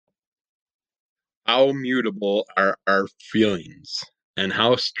How mutable are our feelings? And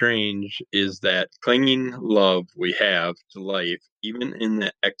how strange is that clinging love we have to life, even in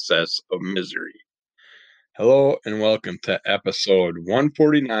the excess of misery? Hello, and welcome to episode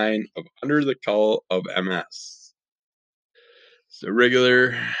 149 of Under the Cull of MS. It's a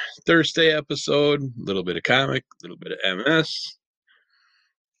regular Thursday episode, a little bit of comic, a little bit of MS.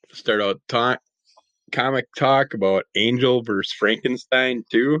 Start out comic talk about Angel versus Frankenstein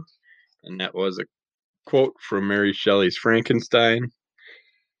 2, and that was a quote from Mary Shelley's Frankenstein.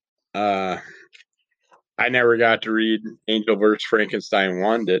 I never got to read Angel vs. Frankenstein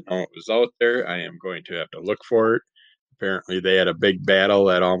 1, didn't know it was out there. I am going to have to look for it. Apparently, they had a big battle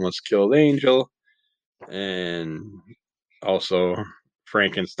that almost killed Angel, and also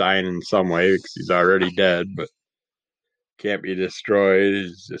Frankenstein in some way because he's already dead, but can't be destroyed.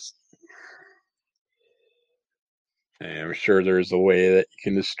 It's just, I'm sure there's a way that you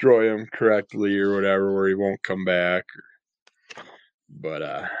can destroy him correctly or whatever, where he won't come back.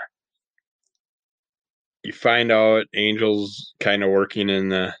 But you find out Angel's kind of working in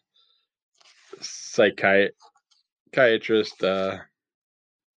the psychiatrist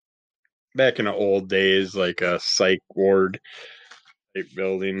back in the old days, like a psych ward type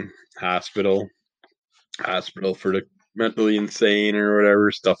building, hospital for the mentally insane or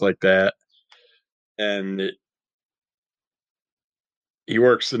whatever, stuff like that. And he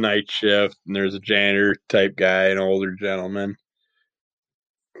works the night shift, and there's a janitor type guy, an older gentleman,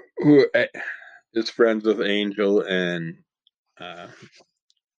 who is friends with Angel, and uh,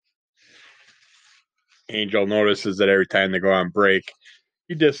 Angel notices that every time they go on break,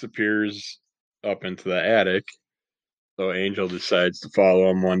 he disappears up into the attic. So Angel decides to follow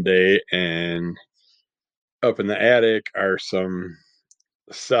him one day, and up in the attic are some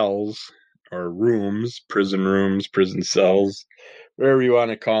cells or rooms, prison cells, whatever you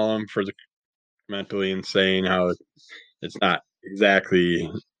want to call them for the mentally insane. How it's not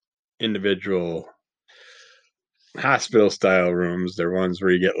exactly individual hospital style rooms. They're ones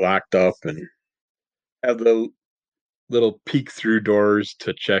where you get locked up and have the little peek through doors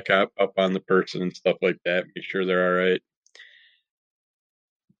to check up on the person and stuff like that, make sure they're all right.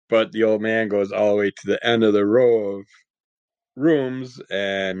 But the old man goes all the way to the end of the row of rooms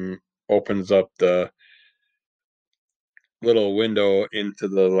and opens up the little window into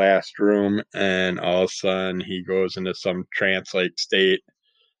the last room, and all of a sudden he goes into some trance like state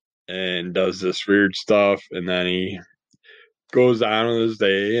and does this weird stuff, and then he goes on with his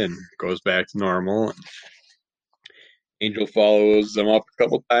day and goes back to normal. And Angel follows them up a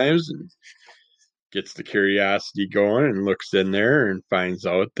couple times and gets the curiosity going and looks in there and finds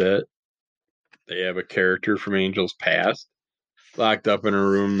out that they have a character from Angel's past locked up in a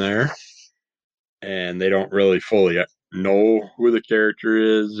room there, and they don't really fully know who the character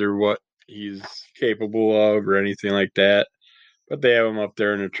is or what he's capable of or anything like that. But they have him up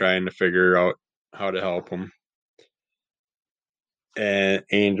there and they're trying to figure out how to help him. And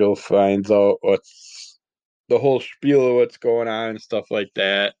Angel finds out what's the whole spiel of what's going on and stuff like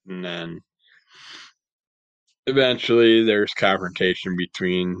that. And then eventually there's confrontation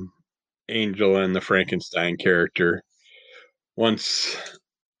between Angel and the Frankenstein character. Once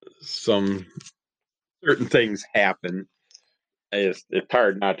some certain things happen, it's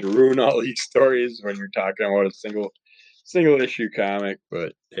hard not to ruin all these stories when you're talking about a single issue comic.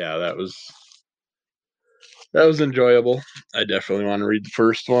 But yeah, that was enjoyable. I definitely want to read the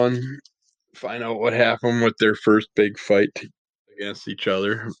first one, find out what happened with their first big fight against each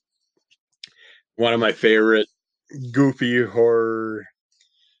other. One of my favorite goofy horror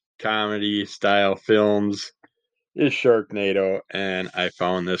comedy style films is Sharknado, and I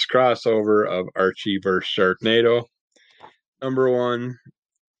found this crossover of Archie vs. Sharknado. Number one,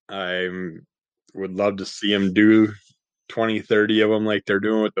 I would love to see them do 20, 30 of them like they're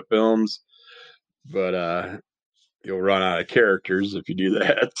doing with the films, but you'll run out of characters if you do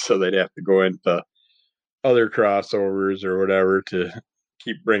that, so they'd have to go into other crossovers or whatever to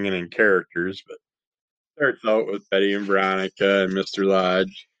keep bringing in characters. But starts out with Betty and Veronica and Mr.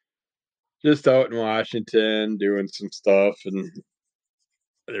 Lodge just out in Washington doing some stuff, and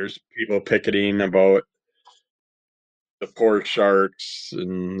there's people picketing about the poor sharks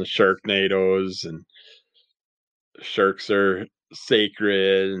and the Sharknadoes, and sharks are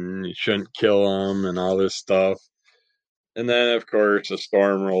sacred and you shouldn't kill them and all this stuff. And then, of course, a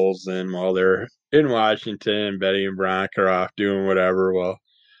storm rolls in while they're in Washington. Betty and Veronica are off doing whatever. Well,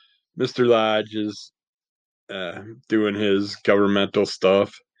 Mr. Lodge is doing his governmental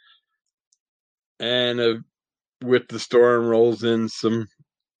stuff. And with the storm rolls in some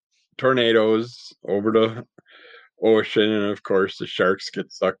tornadoes over the ocean. And, of course, the sharks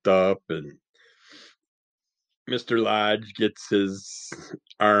get sucked up. And Mr. Lodge gets his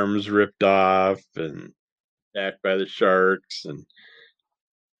arms ripped off and attacked by the sharks, and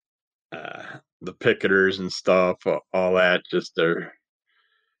the picketers and stuff, all that just are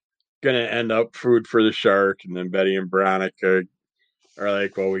gonna end up food for the shark. And then Betty and Veronica are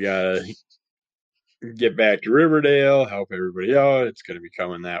like, well, we gotta get back to Riverdale, help everybody out. It's gonna be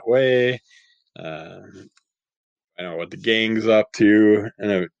coming that way. Uh, I know what the gang's up to,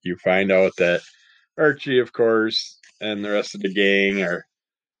 and you find out that Archie, of course, and the rest of the gang are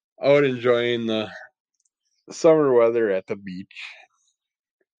out enjoying the summer weather at the beach.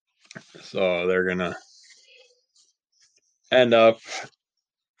 So they're gonna end up,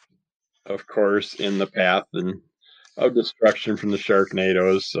 of course, in the path of destruction from the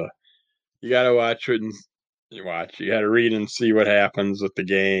Sharknadoes. So you gotta watch it and you watch. You gotta read and see what happens with the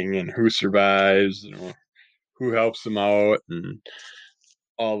gang and who survives, who helps them out, and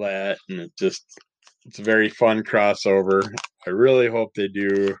all that. And it's a very fun crossover. I really hope they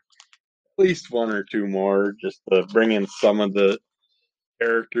do at least one or two more, just to bring in some of the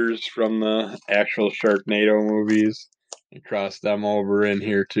characters from the actual Sharknado movies and cross them over in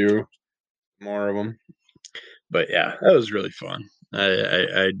here too. More of them. But yeah, that was really fun.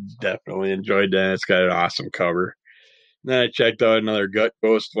 I definitely enjoyed that. It's got an awesome cover. And then I checked out another Gut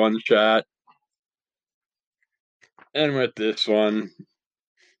Ghost one shot. And with this one,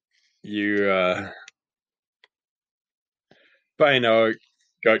 you find out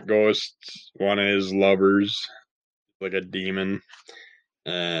Gut Ghost, one of his lovers, like a demon.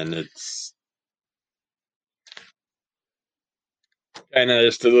 And it's kind of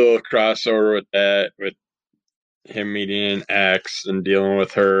just a little crossover with that, with him meeting an ex and dealing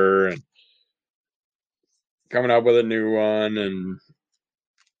with her and coming up with a new one. And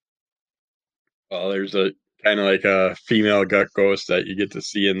well, there's a kind of like a female Gut Ghost that you get to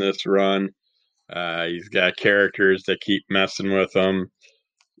see in this run. He's got characters that keep messing with him.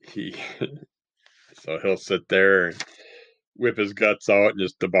 So he'll sit there and whip his guts out and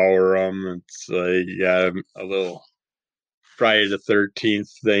just devour them. It's like you got a little Friday the 13th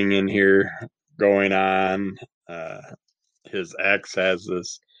thing in here going on. His ex has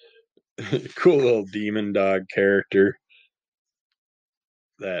this cool little demon dog character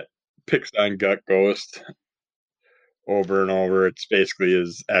that picks on Gut Ghost over and over. It's basically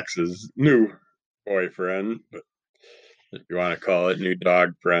his ex's new boyfriend, but if you want to call it new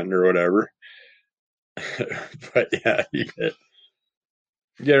dog friend or whatever. But yeah, you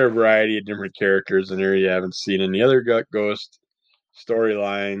get a variety of different characters in here you haven't seen in the other Gut Ghost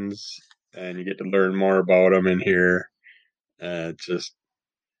storylines, and you get to learn more about them in here. It's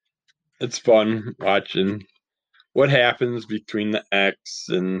fun watching what happens between the ex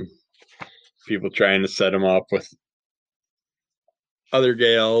and people trying to set him up with other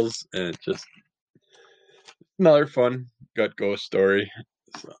gals, and it's just another fun Gut Ghost story.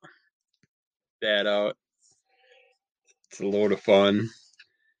 So that out. It's a load of fun.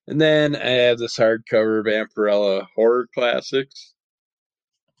 And then I have this hardcover Vampirella Horror Classics.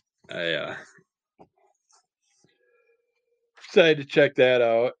 I decided to check that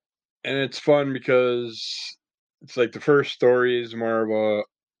out, and it's fun because it's like the first story is more of a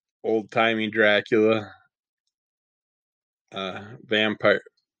old timey Dracula vampire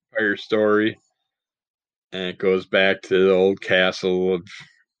story, and it goes back to the old castle of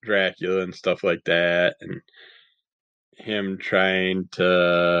Dracula and stuff like that, and him trying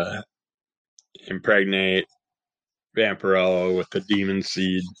to impregnate Vampirella with the demon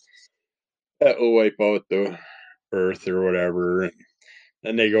seed that will wipe out the earth or whatever. And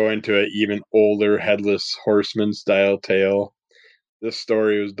then they go into an even older headless horseman style tale. This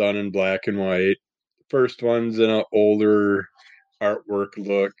story was done in black and white. First one's in an older artwork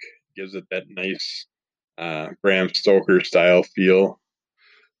look, gives it that nice Bram Stoker style feel.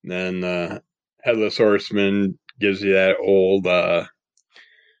 And then Headless Horseman gives you that old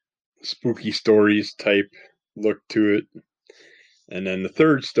spooky stories type look to it. And then the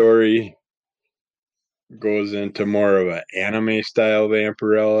third story goes into more of an anime style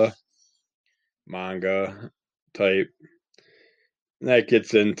Vampirella manga type. And that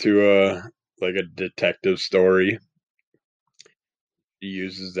gets into like a detective story. He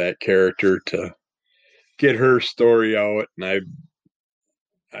uses that character to get her story out, and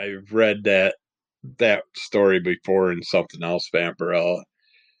I've read that story before in something else Vampirella,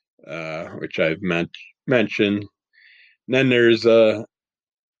 which I've mentioned. And then there's a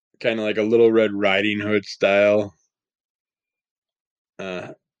kind of like a Little Red Riding Hood style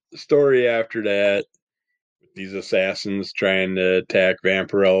story after that. These assassins trying to attack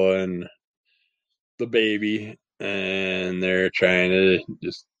Vampirella and the baby, and they're trying to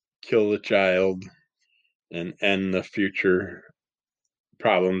just kill the child. and end the future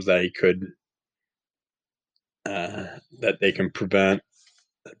problems that he could that they can prevent,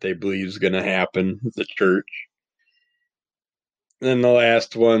 that they believe is going to happen. The church. And then the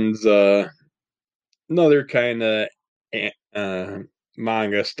last one's another kind of uh,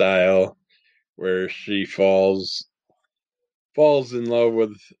 manga style where she falls in love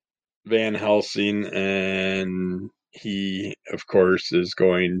with Van Helsing, and he, of course, is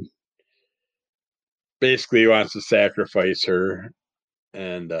going basically wants to sacrifice her,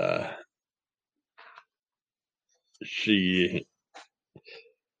 and she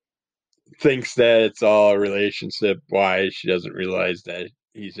thinks that it's all relationship wise. She doesn't realize that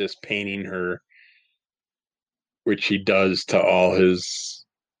he's just painting her, which he does to all his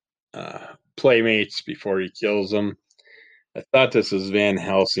playmates before he kills them. I thought this was Van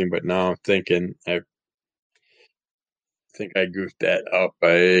Helsing, but now I'm thinking I think I goofed that up.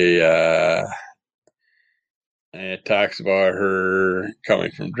 And it talks about her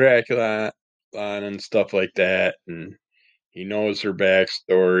coming from Dracula and stuff like that, and he knows her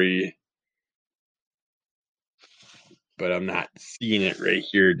backstory, but I'm not seeing it right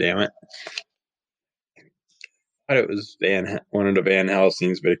here. Damn it! I thought it was one of the Van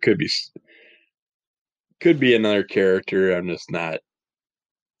Helsings, but it could be another character. I'm just not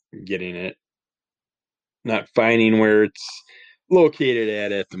getting it, not finding where it's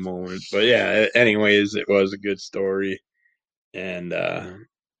located at the moment. But yeah, anyways, it was a good story, and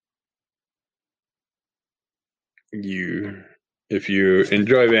you if you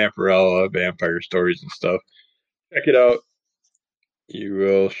enjoy Vampirella, vampire stories and stuff, check it out. You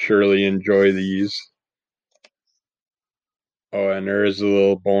will surely enjoy these. Oh, and there is a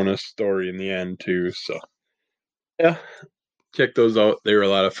little bonus story in the end too. So yeah, check those out. They were a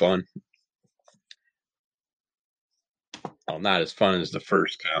lot of fun. Well, not as fun as the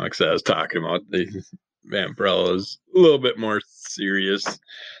first comics that I was talking about. The Vampirella is a little bit more serious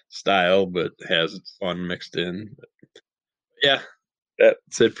style, but has its fun mixed in. But yeah,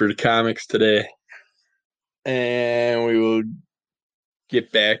 that's it for the comics today. And we will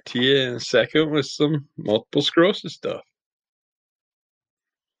get back to you in a second with some multiple sclerosis stuff.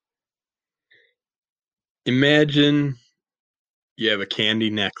 Imagine you have a candy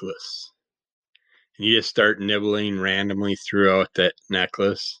necklace and you just start nibbling randomly throughout that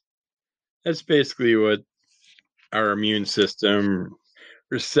necklace. That's basically what our immune system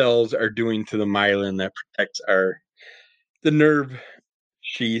or cells are doing to the myelin that protects the nerve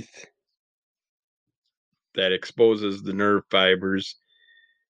sheath that exposes the nerve fibers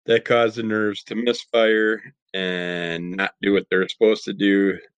that cause the nerves to misfire and not do what they're supposed to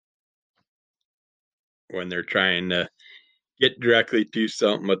do when they're trying to get directly to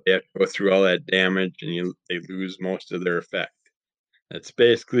something, but they have to go through all that damage and they lose most of their effect. That's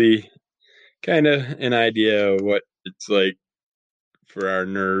basically kind of an idea of what it's like for our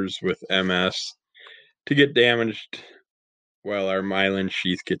nerves with MS to get damaged while our myelin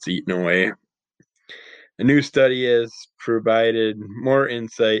sheath gets eaten away. A new study has provided more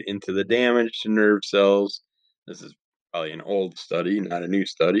insight into the damage to nerve cells. This is probably an old study, not a new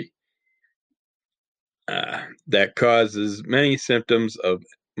study, that causes many symptoms of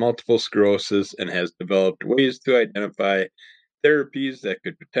multiple sclerosis and has developed ways to identify therapies that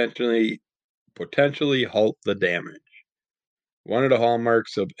could potentially halt the damage. One of the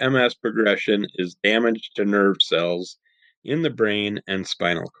hallmarks of MS progression is damage to nerve cells in the brain and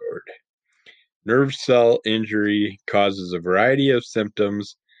spinal cord. Nerve cell injury causes a variety of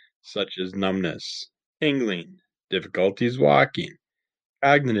symptoms such as numbness, tingling, difficulties walking,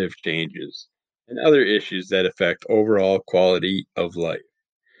 cognitive changes, and other issues that affect overall quality of life,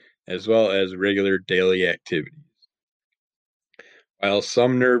 as well as regular daily activities. While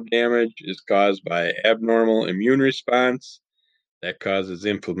some nerve damage is caused by abnormal immune response that causes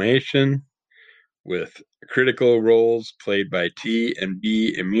inflammation, with critical roles played by T and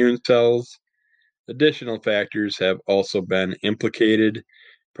B immune cells, additional factors have also been implicated,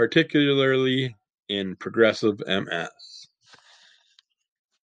 particularly in progressive MS.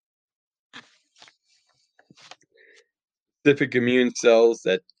 Specific immune cells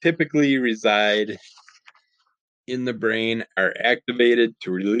that typically reside in the brain are activated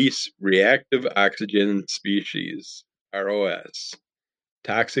to release reactive oxygen species, ROS,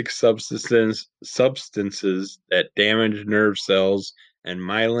 toxic substances that damage nerve cells and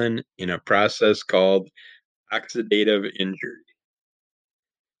myelin in a process called oxidative injury.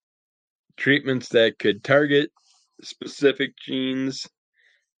 Treatments that could target specific genes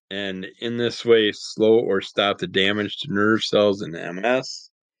and in this way slow or stop the damage to nerve cells in MS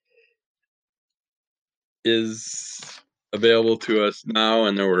is available to us now,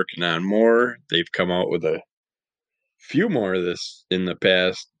 and they're working on more. They've come out with a few more of this in the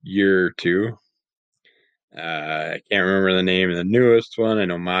past year or two. I can't remember the name of the newest one. I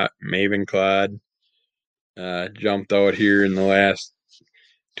know Mavenclad jumped out here in the last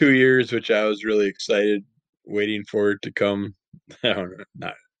 2 years, which I was really excited, waiting for it to come. I don't know,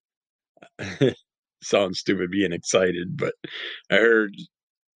 not sounds stupid being excited, but I heard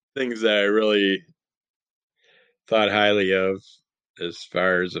things that I really thought highly of as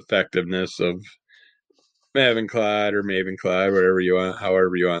far as effectiveness of Mavenclad or Mavenclad, whatever you want,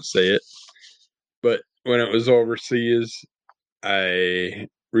 however you want to say it. But when it was overseas, I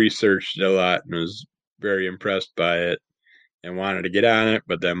researched it a lot and was very impressed by it and wanted to get on it.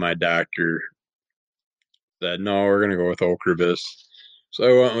 But then my doctor said, no, we're going to go with Ocrevus. So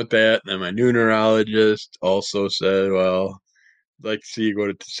I went with that. And then my new neurologist also said, well, I'd like to see you go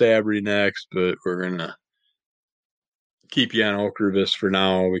to Tysabri next, but we're going to keep you on Ocrevus for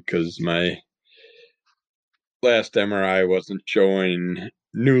now because my last MRI wasn't showing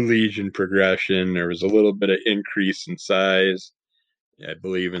new lesion progression. There was a little bit of increase in size, I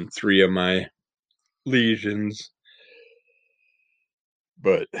believe, in 3 of my lesions.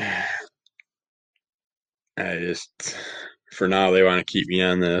 But I just, for now, they want to keep me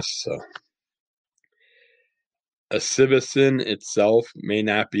on this. So, acibicin itself may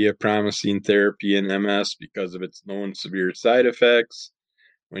not be a promising therapy in MS because of its known severe side effects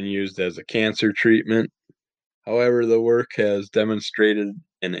when used as a cancer treatment. However, the work has demonstrated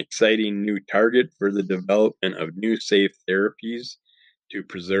an exciting new target for the development of new safe therapies to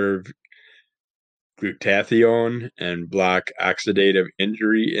preserve glutathione and block oxidative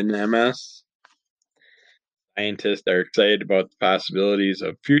injury in MS. Scientists are excited about the possibilities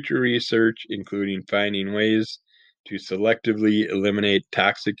of future research, including finding ways to selectively eliminate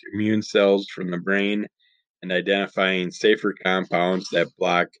toxic immune cells from the brain and identifying safer compounds that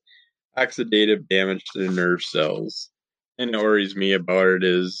block oxidative damage to the nerve cells. And what worries me about it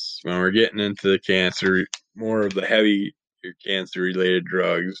is when we're getting into the cancer, more of the heavy cancer related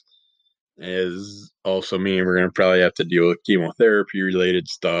drugs is also mean we're going to probably have to deal with chemotherapy related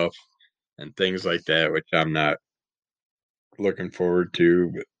stuff and things like that, which I'm not looking forward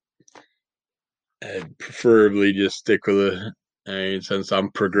to. But I'd preferably just stick with it. I mean, since I'm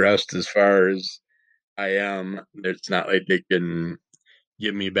progressed as far as I am, it's not like they can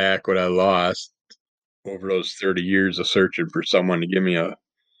give me back what I lost over those 30 years of searching for someone to give me a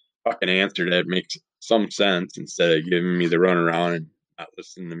fucking answer that makes some sense instead of giving me the runaround and not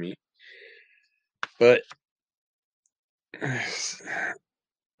listening to me. But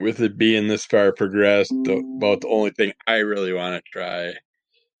with it being this far progressed, about the only thing I really want to try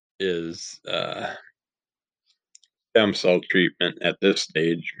is stem cell treatment at this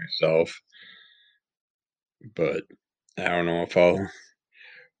stage myself. But I don't know if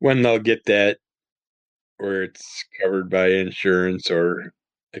when they'll get that where it's covered by insurance or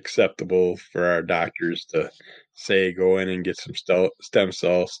acceptable for our doctors to say go in and get some stem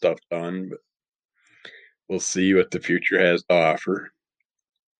cell stuff done. But we'll see what the future has to offer.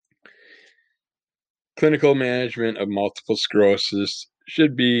 Clinical management of multiple sclerosis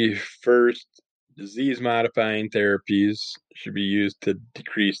should be first. Disease modifying therapies should be used to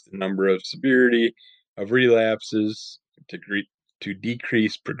decrease the number of severity of relapses, to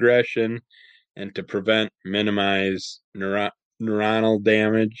decrease progression, and to minimize neuronal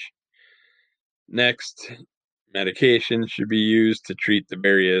damage. Next, medication should be used to treat the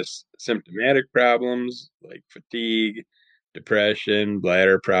various symptomatic problems like fatigue, depression,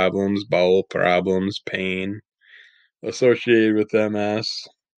 bladder problems, bowel problems, pain associated with MS.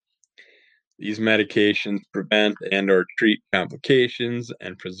 These medications prevent and or treat complications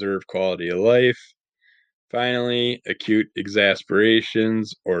and preserve quality of life. Finally, acute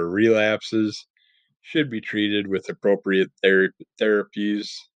exacerbations or relapses should be treated with appropriate therapies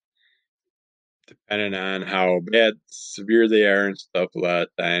depending on how bad, severe they are and stuff. A lot of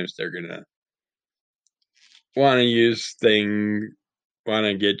times they're gonna want to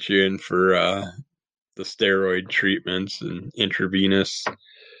get you in for the steroid treatments and intravenous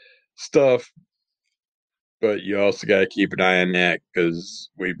stuff. But you also got to keep an eye on that because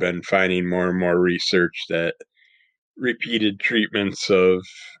we've been finding more and more research that repeated treatments of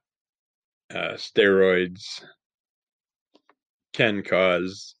steroids can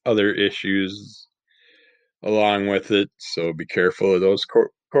cause other issues along with it. So be careful of those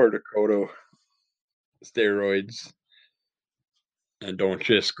corticosteroids and don't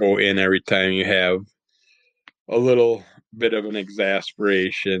just go in every time you have a little bit of an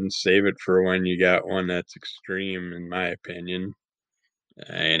exasperation. Save it for when you got one that's extreme, in my opinion.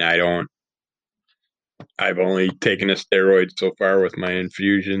 And I don't I've only taken a steroid so far with my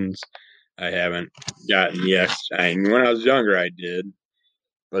infusions. I haven't gotten yes. When I was younger, I did,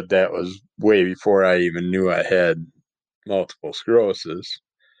 but that was way before I even knew I had multiple sclerosis.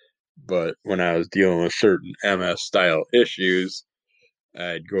 But when I was dealing with certain MS style issues,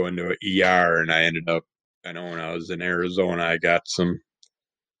 I'd go into an ER, and I ended up. I know when I was in Arizona, I got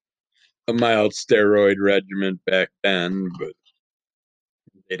a mild steroid regimen back then, but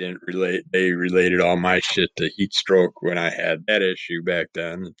they didn't relate. They related all my shit to heat stroke when I had that issue back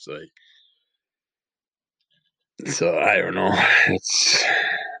then. It's like, so I don't know. It's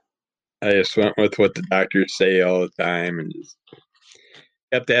I just went with what the doctors say all the time and just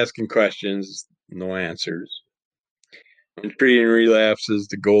kept asking questions, no answers. In treating relapses,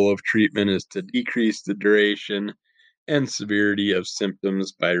 the goal of treatment is to decrease the duration and severity of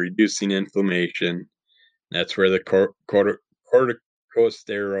symptoms by reducing inflammation. That's where the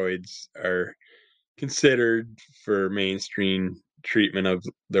corticosteroids are considered for mainstream treatment of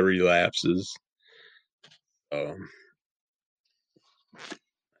the relapses. Um,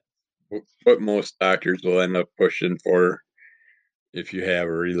 what most doctors will end up pushing for if you have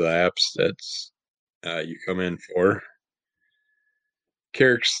a relapse, that's you come in for.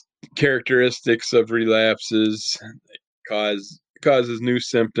 Char- Characteristics of relapses causes new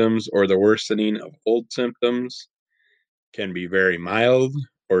symptoms or the worsening of old symptoms, can be very mild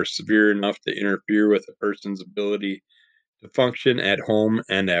or severe enough to interfere with a person's ability to function at home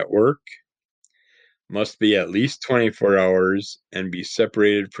and at work, must be at least 24 hours and be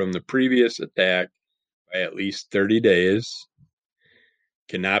separated from the previous attack by at least 30 days,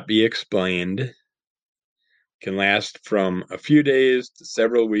 cannot be explained, can last from a few days to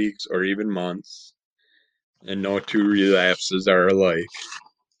several weeks or even months, and no two relapses are alike.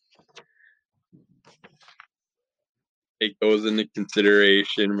 Take those into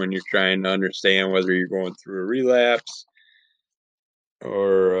consideration when you're trying to understand whether you're going through a relapse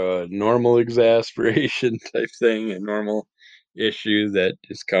or a normal exasperation type thing, a normal issue that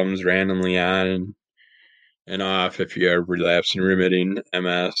just comes randomly on and off if you are relapsing remitting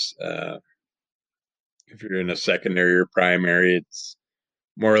MS. If you're in a secondary or primary, it's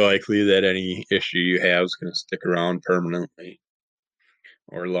more likely that any issue you have is going to stick around permanently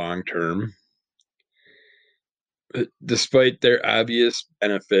or long term. Despite their obvious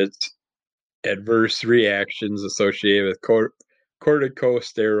benefits, adverse reactions associated with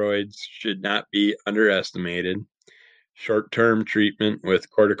corticosteroids should not be underestimated. Short-term treatment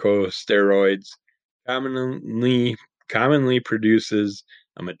with corticosteroids commonly commonly produces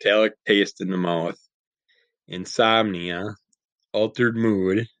a metallic taste in the mouth, insomnia, altered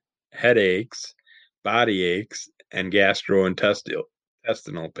mood, headaches, body aches, and gastrointestinal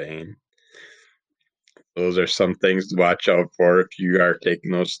pain. Those are some things to watch out for if you are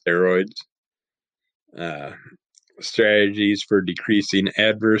taking those steroids. Uh, Strategies for decreasing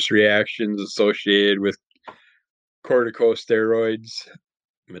adverse reactions associated with corticosteroids: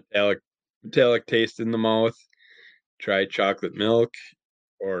 metallic metallic taste in the mouth. Try chocolate milk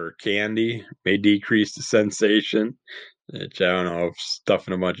or candy may decrease the sensation. Which I don't know if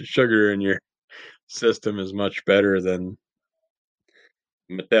stuffing a bunch of sugar in your system is much better than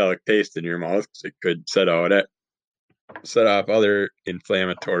metallic taste in your mouth because it could set off other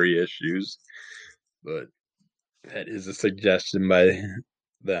inflammatory issues. But that is a suggestion by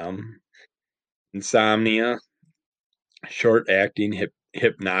them. Insomnia, short acting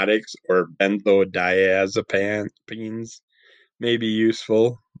hypnotics or benzodiazepines may be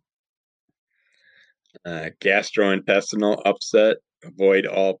useful. Gastrointestinal upset, avoid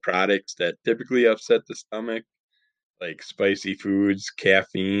all products that typically upset the stomach, like spicy foods,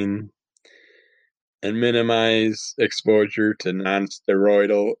 caffeine, and minimize exposure to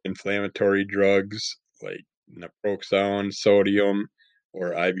non-steroidal inflammatory drugs like naproxen, sodium,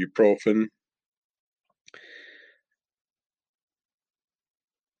 or ibuprofen.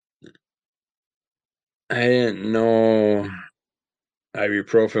 I didn't know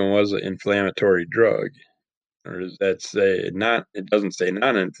ibuprofen was an inflammatory drug, or does that say not? It doesn't say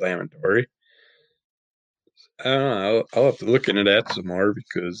non-inflammatory. I don't know. I'll have to look into that some more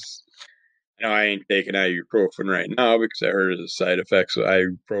because I ain't taking ibuprofen right now because I heard of the side effects of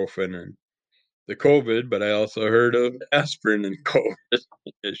ibuprofen and the COVID, but I also heard of aspirin and COVID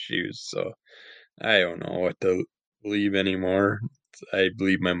issues. So I don't know what to believe anymore. I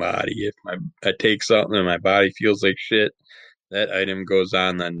believe my body. If I take something and my body feels like shit, that item goes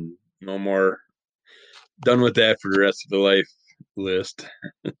on. Then no more. Done with that for the rest of the life list.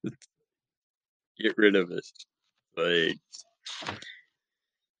 Get rid of it. Like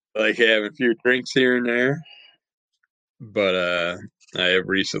like having a few drinks here and there, but I have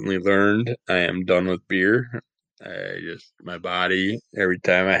recently learned I am done with beer. My body, every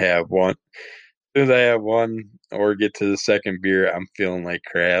time I have one, as soon as I have one or get to the second beer, I'm feeling like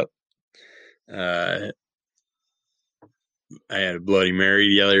crap. Uh, I had a Bloody Mary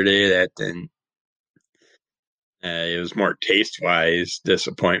the other day. That then it was more taste wise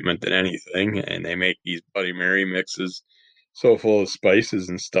disappointment than anything. And they make these Bloody Mary mixes so full of spices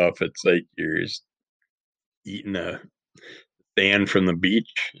and stuff. It's like you're just eating a sand from the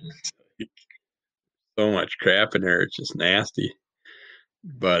beach. So much crap in there. It's just nasty.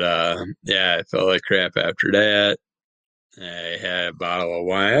 But yeah, I felt like crap after that. I had a bottle of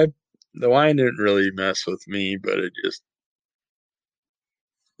wine. The wine didn't really mess with me, but it just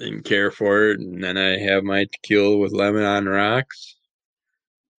didn't care for it. And then I have my tequila with lemon on rocks.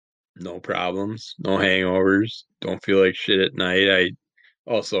 No problems, no hangovers. Don't feel like shit at night.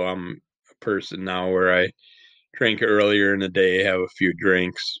 I'm a person now where I drink earlier in the day, have a few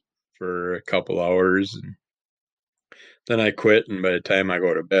drinks for a couple hours, and then I quit. And by the time I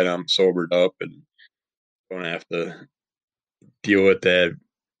go to bed, I'm sobered up and don't have to deal with that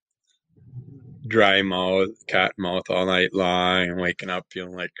dry mouth, cotton mouth all night long and waking up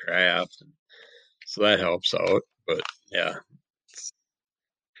feeling like crap. So that helps out. But yeah,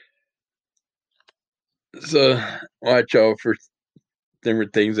 so watch out for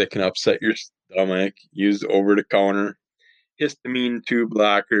different things that can upset your stomach. Use over the counter histamine 2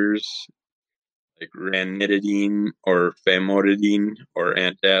 blockers like ranitidine or famotidine or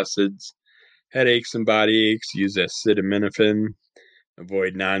antacids. Headaches and body aches, use acetaminophen.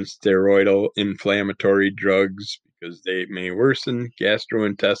 Avoid non-steroidal inflammatory drugs because they may worsen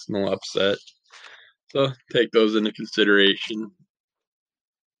gastrointestinal upset. So take those into consideration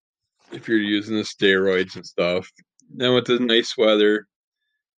if you're using the steroids and stuff. Then with the nice weather,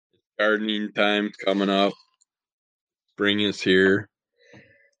 gardening time's coming up. Spring is here.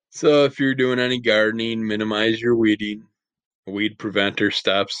 So if you're doing any gardening, minimize your weeding. A weed preventer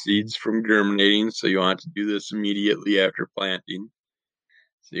stops seeds from germinating, so you want to do this immediately after planting.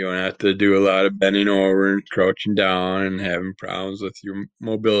 So you don't have to do a lot of bending over and crouching down and having problems with your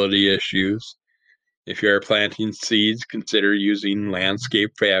mobility issues. If you are planting seeds, consider using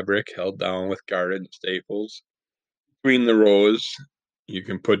landscape fabric held down with garden staples. Between the rows, you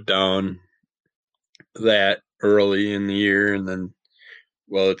can put down that early in the year and then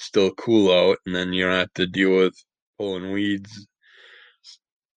it's still cool out, and then you don't have to deal with pulling weeds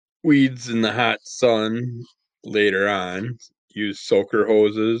in the hot sun later on. Use soaker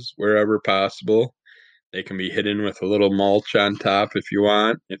hoses wherever possible. They can be hidden with a little mulch on top if you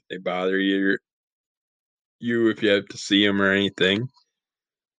want, if they bother you if you have to see them or anything.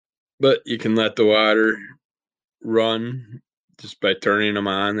 But you can let the water run just by turning them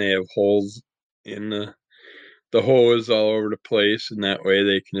on. They have holes in the hose all over the place, and that way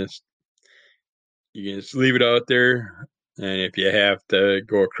you can just leave it out there. And if you have to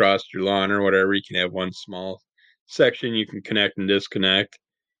go across your lawn or whatever, you can have one small section you can connect and disconnect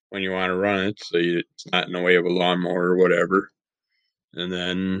when you want to run it, so it's not in the way of a lawnmower or whatever. And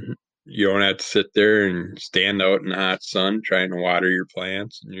then you don't have to sit there and stand out in the hot sun trying to water your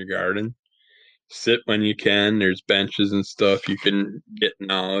plants in your garden. Sit when you can. There's benches and stuff you can get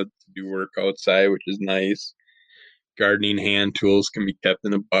now to do work outside, which is nice. Gardening hand tools can be kept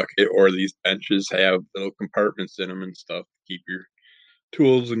in a bucket, or these benches have little compartments in them and stuff to keep your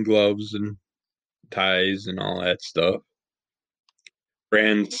tools and gloves and ties and all that stuff.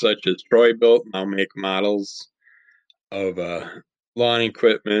 Brands such as Troy-Bilt now make models of lawn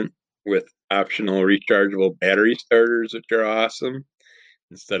equipment with optional rechargeable battery starters, which are awesome.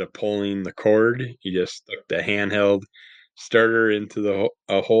 Instead of pulling the cord, you just stuck the handheld starter into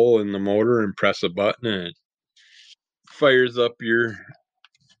a hole in the motor and press a button, and it fires up your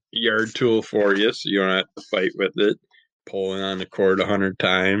yard tool for you, so you don't have to fight with it, pulling on the cord 100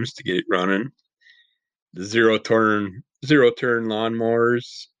 times to get it running. The zero turn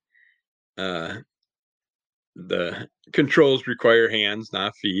lawnmowers. Uh, the controls require hands,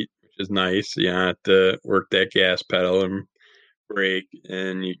 not feet, which is nice. You don't have to work that gas pedal and brake,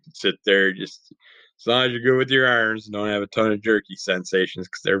 and you can sit there just as long as you're good with your arms and don't have a ton of jerky sensations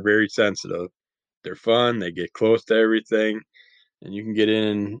because they're very sensitive. They're fun. They get close to everything, and you can get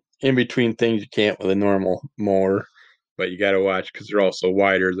in between things you can't with a normal mower. But you got to watch because they're also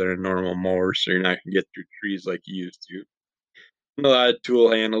wider than a normal mower, so you're not gonna get through trees like you used to. A lot of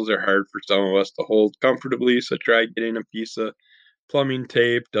tool handles are hard for some of us to hold comfortably, so try getting a piece of plumbing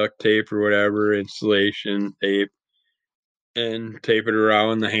tape, duct tape, or whatever, insulation tape, and tape it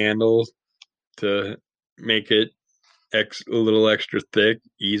around the handle to make it a little extra thick,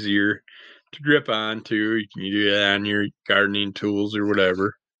 easier to grip onto. You can do that on your gardening tools or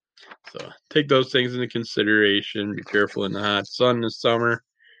whatever. So take those things into consideration. Be careful in the hot sun this summer.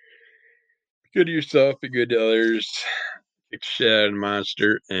 Be good to yourself, be good to others. Kick shit out of the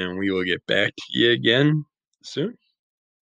monster, and we will get back to you again soon.